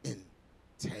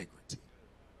 Integrity.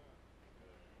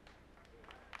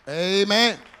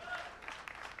 Amen.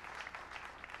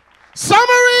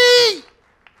 Summary.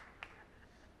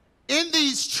 In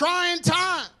these trying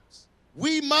times,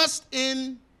 we must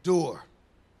endure.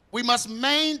 We must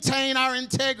maintain our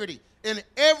integrity in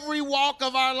every walk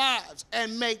of our lives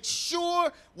and make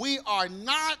sure we are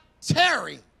not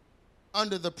tearing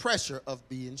under the pressure of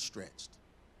being stretched.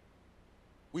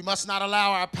 We must not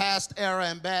allow our past error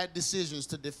and bad decisions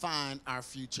to define our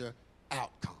future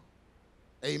outcome.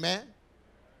 Amen?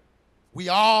 We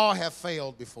all have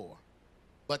failed before,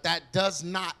 but that does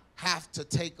not have to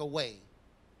take away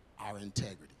our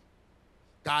integrity.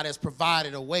 God has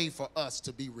provided a way for us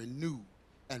to be renewed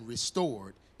and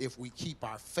restored if we keep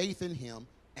our faith in him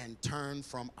and turn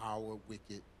from our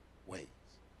wicked ways.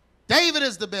 David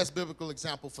is the best biblical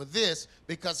example for this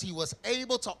because he was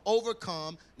able to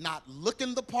overcome not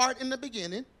looking the part in the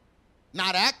beginning,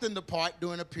 not acting the part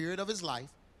during a period of his life,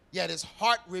 yet his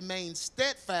heart remained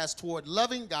steadfast toward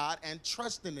loving God and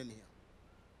trusting in him.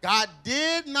 God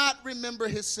did not remember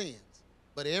his sins,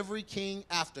 but every king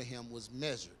after him was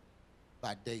measured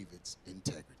by David's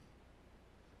integrity.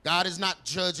 God is not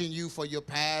judging you for your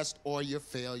past or your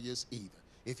failures either.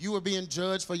 If you were being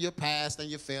judged for your past and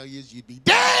your failures, you'd be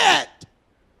dead.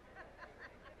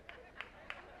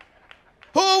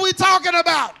 Who are we talking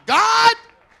about? God?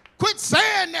 Quit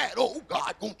saying that. Oh,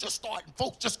 God gonna just start, and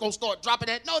folks just gonna start dropping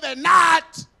dead. No, they're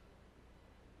not.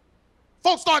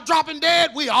 Folks start dropping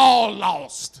dead, we all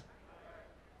lost.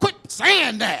 Quit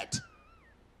saying that.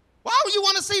 Why would you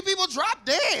want to see people drop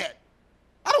dead?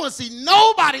 I don't want to see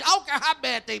nobody, I don't care how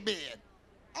bad they been.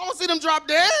 I don't want to see them drop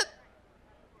dead.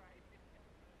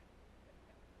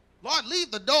 Lord, leave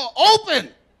the door open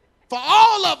for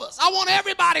all of us. I want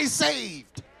everybody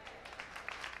saved.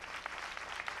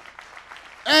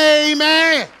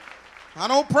 Amen. I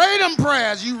don't pray them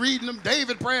prayers. You reading them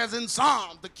David prayers in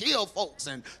Psalms to kill folks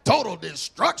and total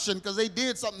destruction because they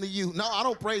did something to you. No, I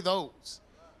don't pray those.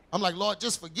 I'm like, Lord,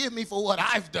 just forgive me for what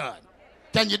I've done.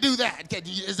 Can you do that?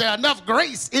 Is there enough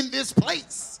grace in this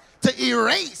place to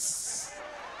erase?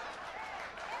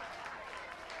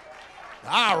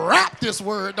 I wrap this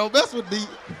word, though. This would be.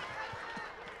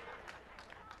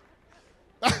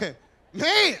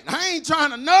 Man, I ain't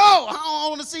trying to know. I don't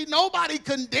want to see nobody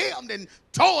condemned and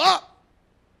tore up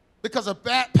because of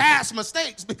past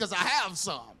mistakes, because I have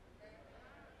some.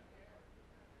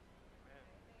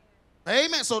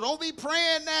 Amen. So don't be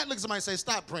praying that. Look at somebody say,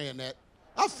 stop praying that.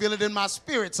 I feel it in my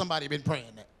spirit somebody been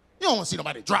praying that. You don't want to see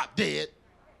nobody drop dead.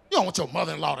 You don't want your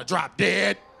mother-in-law to drop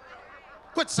dead.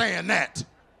 Quit saying that.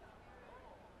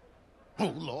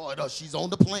 Oh, Lord, she's on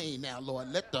the plane now, Lord.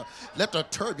 Let the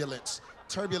turbulence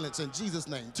in Jesus'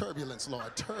 name. Turbulence,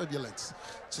 Lord. Turbulence.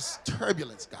 Just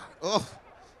turbulence, God. Oh,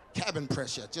 cabin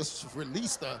pressure. Just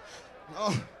release the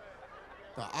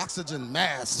oxygen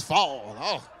mask fall.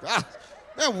 Oh, God.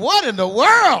 Man, what in the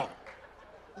world?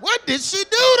 What did she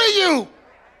do to you?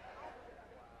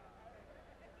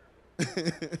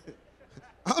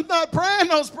 I'm not praying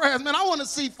those prayers, man. I want to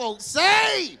see folks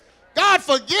saved. God,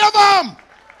 forgive them.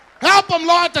 Help them,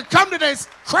 Lord, to come to their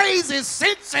crazy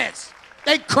senses.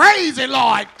 They crazy,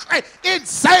 Lord.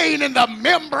 Insane in the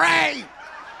membrane.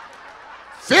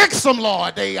 Fix them,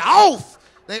 Lord. They off.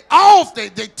 They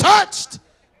touched.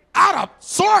 Out of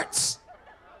sorts.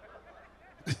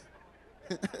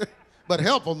 But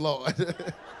help them, Lord.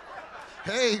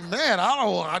 Amen.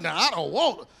 I don't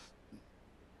want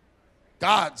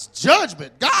God's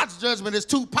judgment. God's judgment is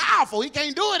too powerful. He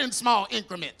can't do it in small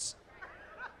increments.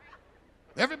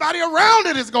 Everybody around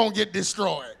it is going to get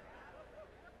destroyed.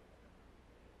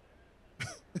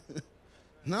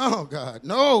 No, God,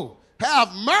 no.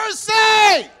 Have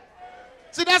mercy.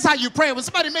 See, that's how you pray. When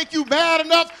somebody make you bad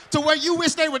enough to where you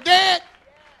wish they were dead,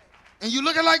 and you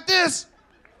looking like this,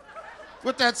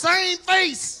 with that same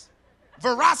face,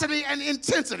 veracity and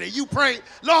intensity, you pray,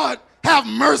 Lord, have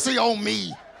mercy on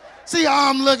me. See how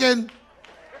I'm looking?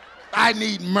 I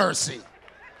need mercy.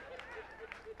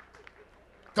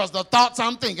 Because the thoughts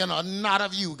I'm thinking are not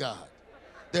of you, God.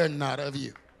 They're not of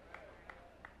you.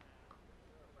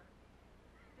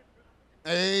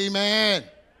 Amen.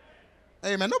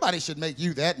 Amen. Nobody should make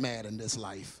you that mad in this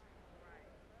life.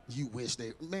 You wish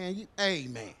they, man,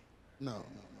 amen. No.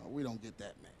 We don't get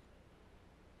that mad.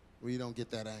 We don't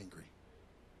get that angry.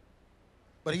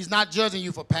 But he's not judging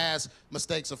you for past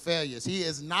mistakes or failures. He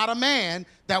is not a man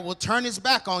that will turn his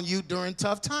back on you during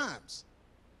tough times.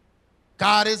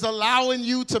 God is allowing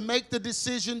you to make the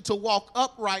decision to walk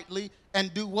uprightly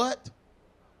and do what?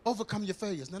 Overcome your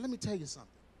failures. Now, let me tell you something.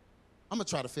 I'm going to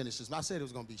try to finish this. I said it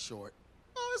was going to be short.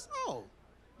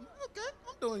 Okay,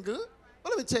 I'm doing good. But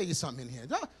let me tell you something in here.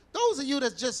 Those of you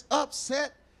that's just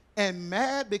upset and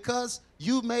mad because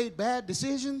you made bad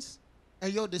decisions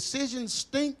and your decisions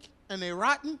stink and they're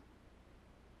rotten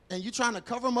and you're trying to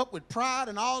cover them up with pride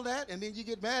and all that, and then you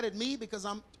get mad at me because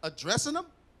I'm addressing them,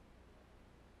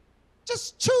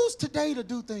 just choose today to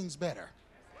do things better.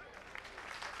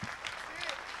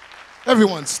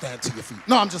 Everyone stand to your feet.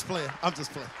 No, I'm just playing.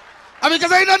 I mean,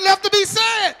 because ain't nothing left to be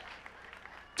said.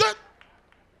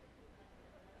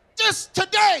 Just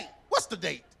today. What's the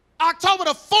date? October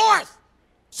the 4th,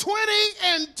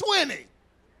 2020.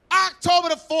 October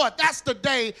the 4th, that's the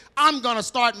day I'm going to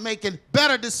start making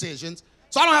better decisions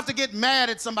so I don't have to get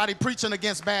mad at somebody preaching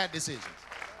against bad decisions.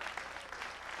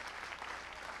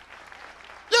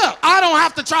 Yeah, I don't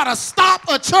have to try to stop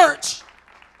a church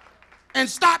and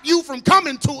stop you from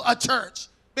coming to a church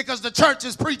because the church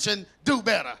is preaching do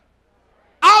better.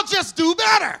 I'll just do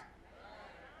better.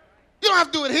 You don't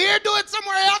have to do it here, do it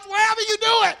somewhere else, wherever you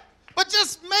do it. But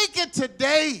just make it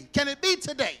today. Can it be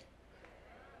today?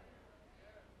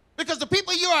 Because the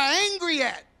people you are angry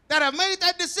at that have made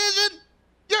that decision,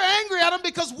 you're angry at them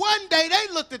because one day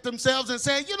they looked at themselves and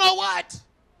said, you know what?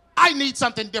 I need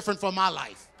something different for my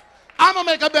life. I'm going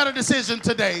to make a better decision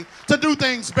today to do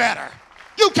things better.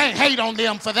 You can't hate on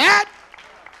them for that.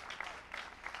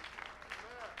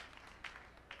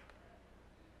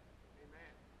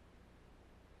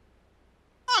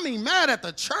 I mean, mad at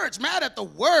the church, mad at the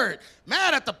word,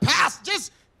 mad at the pastor,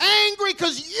 just angry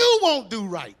because you won't do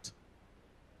right.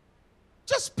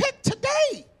 Just pick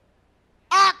today,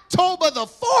 October the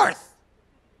 4th,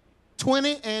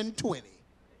 2020.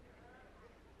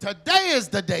 Today is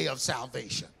the day of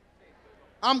salvation.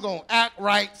 I'm going to act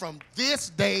right from this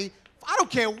day. I don't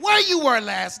care where you were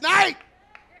last night.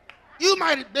 You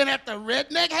might have been at the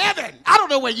redneck heaven. I don't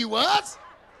know where you was.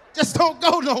 Just don't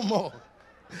go no more.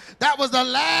 That was the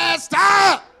last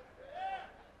time.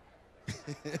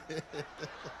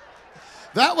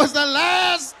 That was the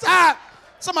last time.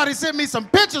 Somebody sent me some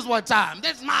pictures one time.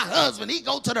 This is my husband. He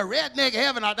go to the redneck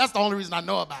heaven. That's the only reason I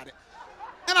know about it.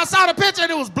 And I saw the picture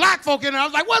and it was black folk in there. I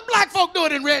was like, what black folk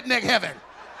doing in redneck heaven?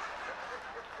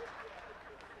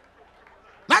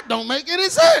 That don't make any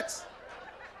sense.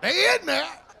 They in there.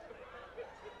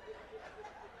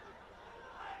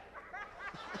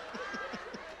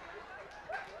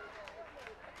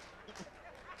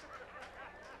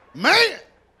 Man,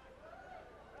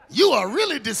 you are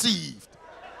really deceived.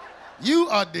 You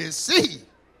are deceived.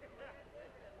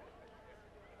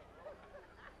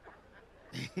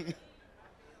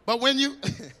 But when you,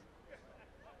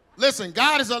 listen,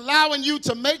 God is allowing you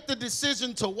to make the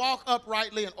decision to walk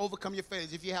uprightly and overcome your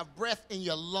failures. If you have breath in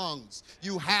your lungs,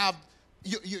 you're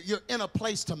in a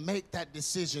place to make that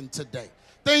decision today.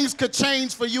 Things could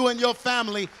change for you and your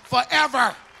family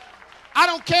forever. I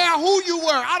don't care who you were.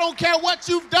 I don't care what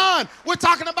you've done. We're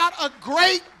talking about a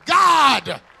great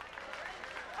God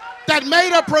that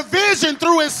made a provision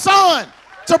through his son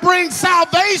to bring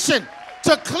salvation,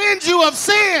 to cleanse you of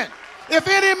sin. If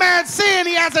any man sin,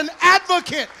 he has an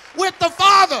advocate with the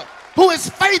Father who is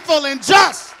faithful and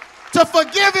just to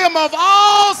forgive him of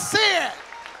all sin,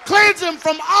 cleanse him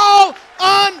from all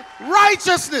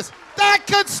unrighteousness. That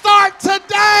could start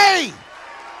today.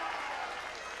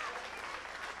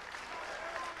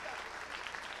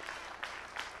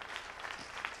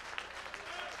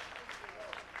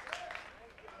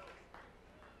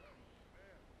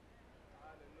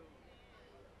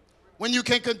 When you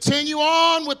can continue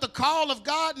on with the call of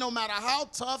God, no matter how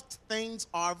tough things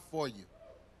are for you,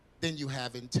 then you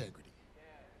have integrity.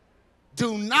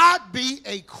 Do not be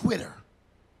a quitter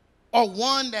or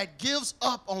one that gives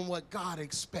up on what God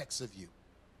expects of you.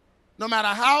 No matter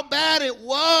how bad it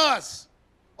was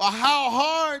or how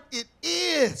hard it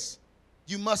is,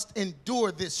 you must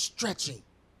endure this stretching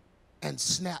and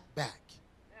snap back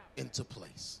into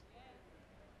place.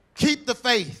 Keep the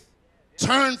faith.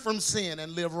 Turn from sin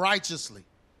and live righteously,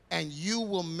 and you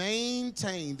will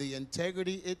maintain the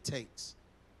integrity it takes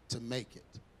to make it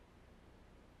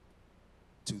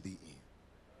to the end.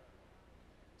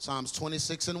 Psalms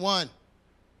 26:1.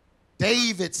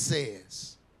 David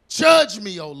says, "Judge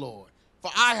me, O Lord,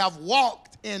 for I have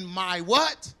walked in my"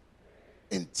 what?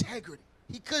 Integrity.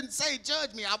 He couldn't say,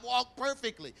 "Judge me, I've walked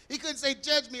perfectly." He couldn't say,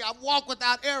 "Judge me, I've walked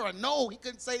without error." No, he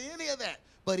couldn't say any of that.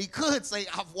 But he could say,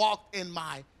 "I've walked in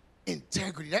my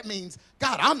integrity." That means,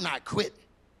 God, I'm not quitting.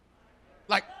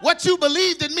 Like, what you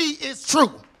believed in me is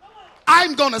true.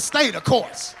 I'm going to stay the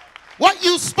course. What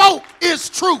you spoke is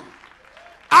true.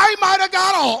 I might have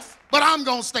got off, but I'm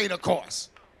going to stay the course.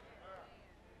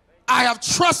 I have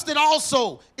trusted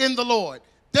also in the Lord.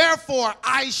 Therefore,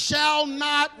 I shall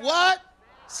not what?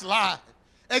 Slide.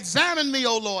 Examine me,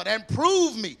 O Lord, and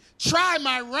prove me. Try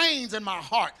my reins and my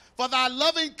heart. For thy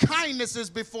loving kindness is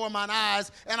before mine eyes,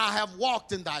 and I have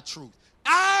walked in thy truth.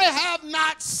 I have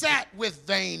not sat with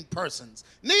vain persons,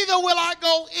 neither will I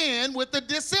go in with the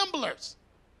dissemblers.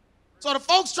 So the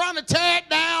folks trying to tear it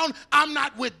down, I'm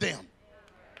not with them.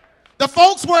 The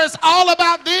folks where it's all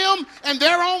about them and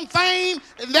their own fame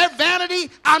and their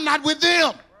vanity, I'm not with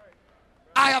them.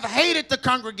 I have hated the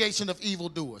congregation of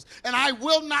evildoers, and I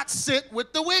will not sit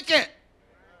with the wicked.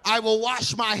 I will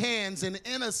wash my hands in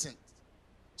innocence.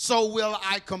 So will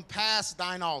I compass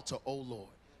thine altar, O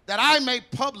Lord, that I may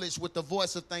publish with the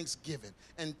voice of thanksgiving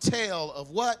and tell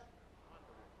of what?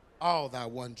 All thy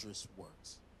wondrous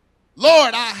works.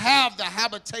 Lord, I have the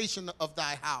habitation of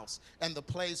thy house and the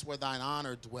place where thine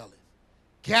honor dwelleth.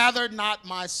 Gather not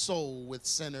my soul with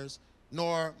sinners,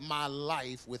 nor my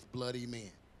life with bloody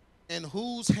men, in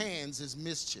whose hands is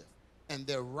mischief, and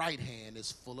their right hand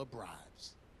is full of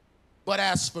bribes. But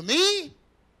as for me,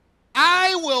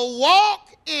 I will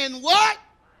walk in what?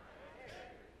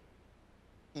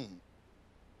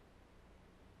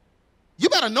 You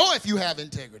better know if you have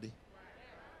integrity.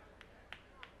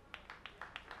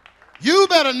 You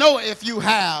better know if you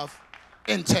have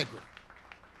integrity.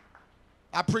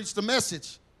 I preached a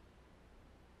message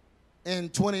in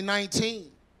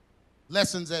 2019,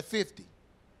 Lessons at 50.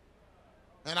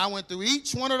 And I went through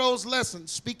each one of those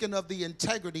lessons speaking of the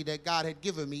integrity that God had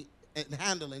given me in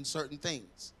handling certain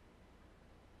things.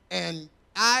 And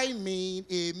I mean,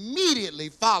 immediately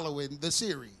following the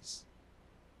series,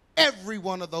 every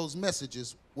one of those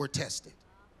messages were tested.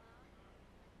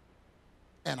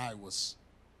 And I was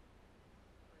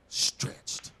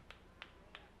stretched.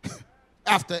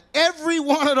 After every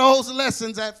one of those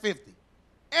lessons at 50,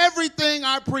 everything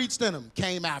I preached in them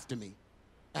came after me,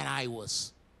 and I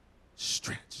was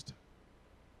stretched.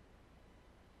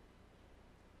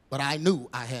 But I knew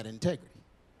I had integrity.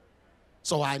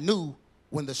 So I knew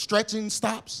when the stretching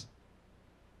stops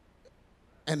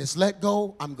and it's let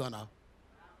go, I'm going to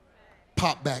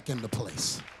pop back into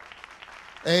place.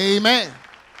 Amen.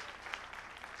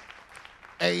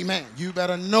 Amen. You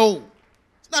better know.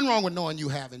 There's nothing wrong with knowing you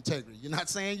have integrity. You're not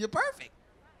saying you're perfect.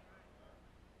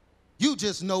 You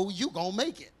just know you're going to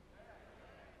make it.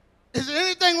 Is there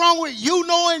anything wrong with you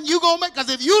knowing you're going to make it? Because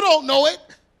if you don't know it,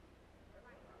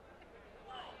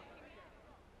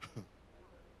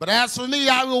 But as for me,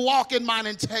 I will walk in mine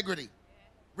integrity.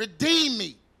 Redeem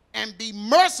me and be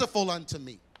merciful unto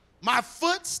me. My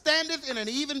foot standeth in an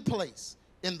even place.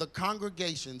 In the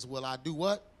congregations will I do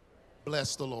what?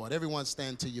 Bless the Lord. Everyone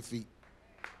stand to your feet.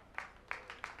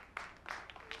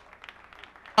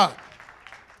 God,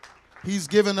 he's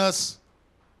given us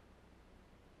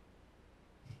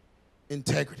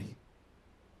integrity.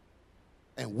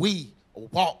 And we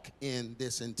walk in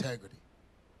this integrity.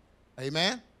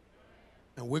 Amen?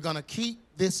 And we're going to keep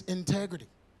this integrity.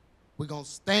 We're going to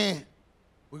stand.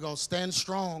 We're going to stand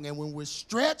strong. And when we're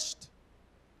stretched,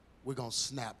 we're going to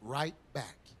snap right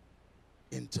back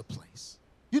into place.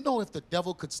 You know, if the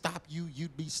devil could stop you,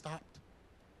 you'd be stopped.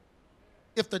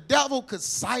 If the devil could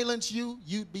silence you,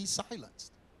 you'd be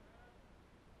silenced.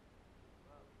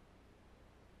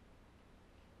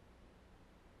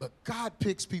 But God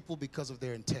picks people because of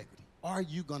their integrity. Are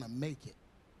you going to make it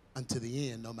unto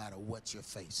the end no matter what you're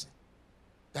facing?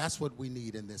 That's what we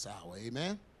need in this hour.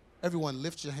 Amen? Everyone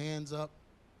lift your hands up.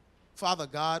 Father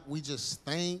God, we just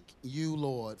thank you,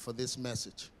 Lord, for this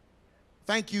message.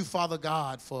 Thank you, Father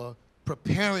God, for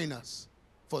preparing us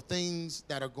for things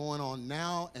that are going on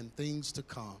now and things to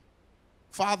come.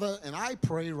 Father, and I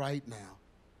pray right now,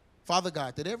 Father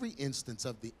God, that every instance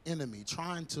of the enemy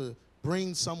trying to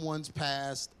bring someone's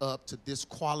past up to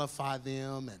disqualify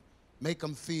them and make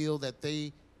them feel that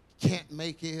they can't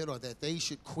make it or that they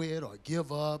should quit or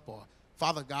give up or,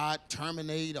 Father God,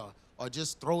 terminate or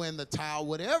just throw in the towel,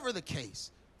 whatever the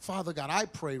case. Father God, I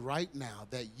pray right now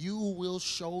that you will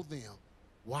show them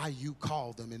why you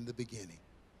called them in the beginning.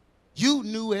 You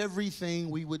knew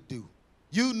everything we would do.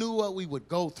 You knew what we would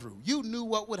go through. You knew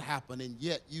what would happen, and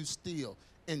yet you still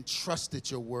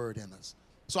entrusted your word in us.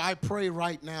 So I pray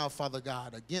right now, Father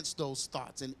God, against those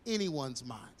thoughts in anyone's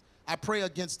mind. I pray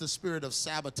against the spirit of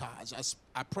sabotage.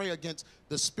 I pray against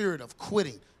the spirit of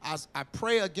quitting. I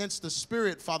pray against the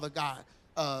spirit, Father God,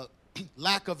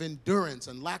 lack of endurance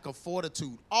and lack of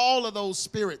fortitude. All of those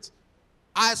spirits,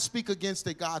 I speak against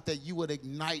it, God, that you would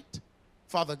ignite,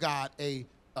 Father God, a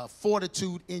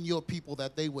fortitude in your people,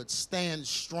 that they would stand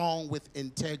strong with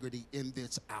integrity in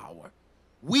this hour.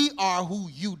 We are who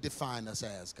you define us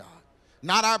as, God.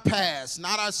 Not our past,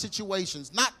 not our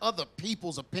situations, not other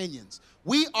people's opinions.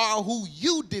 We are who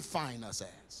you define us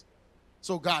as.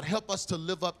 So, God, help us to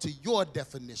live up to your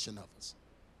definition of us.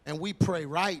 And we pray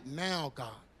right now, God,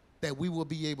 that we will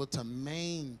be able to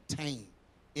maintain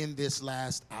in this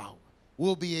last hour.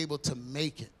 We'll be able to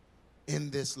make it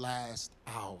in this last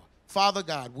hour. Father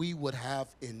God, we would have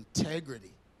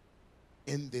integrity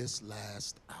in this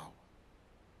last hour.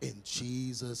 In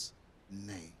Jesus'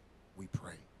 name we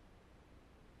pray.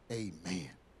 Amen.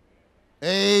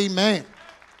 Amen.